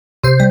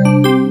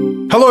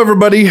Hello,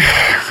 everybody.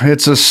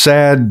 It's a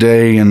sad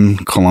day in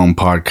Cologne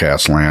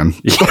podcast land.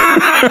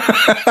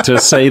 To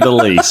say the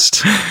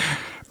least.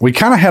 We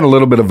kind of had a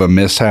little bit of a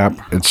mishap.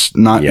 It's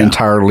not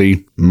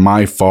entirely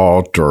my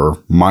fault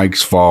or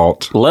Mike's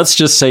fault. Let's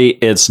just say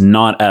it's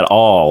not at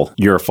all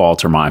your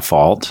fault or my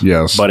fault.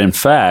 Yes. But in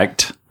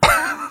fact,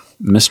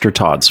 Mr.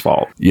 Todd's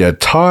fault. Yeah,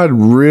 Todd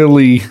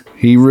really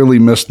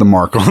missed the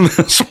mark on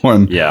this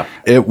one. Yeah.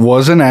 It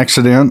was an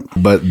accident,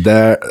 but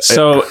that...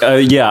 So,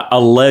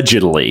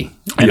 allegedly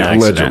an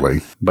accident.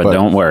 Allegedly. But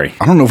don't worry.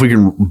 I don't know if we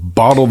can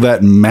bottle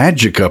that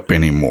magic up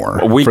anymore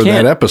for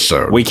that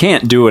episode. We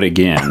can't do it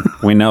again.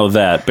 We know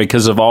that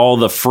because of all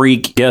the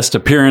freak guest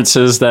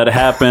appearances that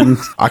happened.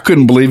 I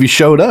couldn't believe he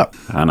showed up.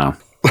 I know.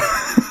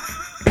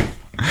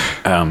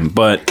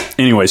 But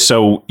anyway,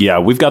 so yeah,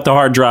 we've got the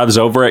hard drives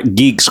over at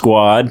Geek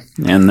Squad,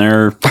 and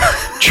they're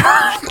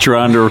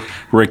trying to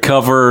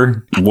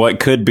recover what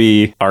could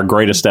be our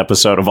greatest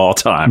episode of all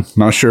time.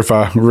 Not sure if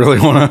I really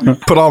want to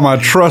put all my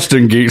trust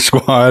in Geek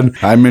Squad.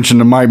 I mentioned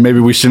to Mike, maybe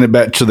we send it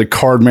back to the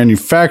card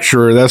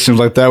manufacturer. That seems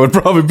like that would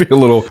probably be a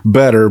little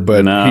better,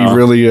 but he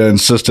really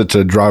insisted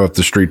to drive up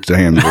the street to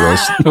hand to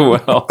us.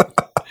 Well,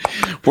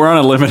 we're on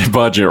a limited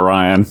budget,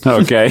 Ryan.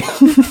 Okay.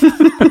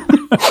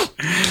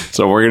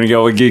 So we're going to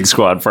go with Geek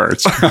Squad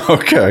first.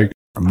 Okay.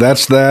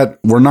 That's that.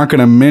 We're not going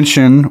to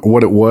mention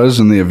what it was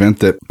in the event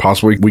that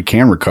possibly we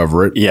can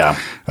recover it. Yeah.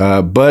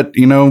 But,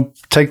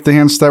 take the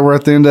hints that we're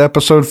at the end of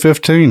episode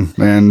 15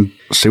 and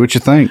see what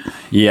you think.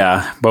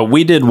 Yeah. But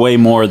we did way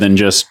more than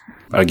just,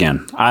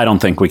 again, I don't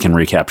think we can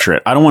recapture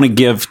it. I don't want to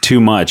give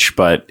too much,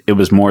 but it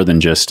was more than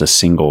just a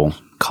single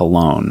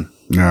cologne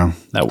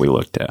that we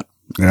looked at.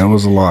 Yeah, it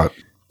was a lot.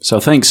 So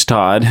thanks,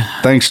 Todd.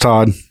 Thanks,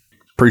 Todd.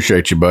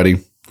 Appreciate you,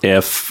 buddy.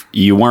 If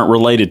you weren't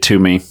related to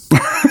me,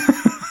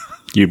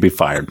 you'd be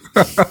fired.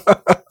 All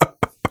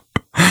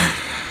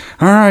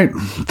right.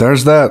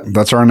 There's that.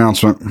 That's our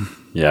announcement.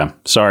 Yeah.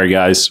 Sorry,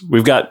 guys.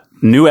 We've got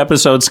new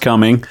episodes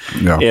coming.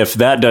 Yeah. If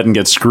that doesn't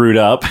get screwed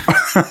up,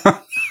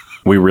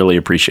 we really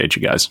appreciate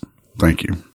you guys. Thank you.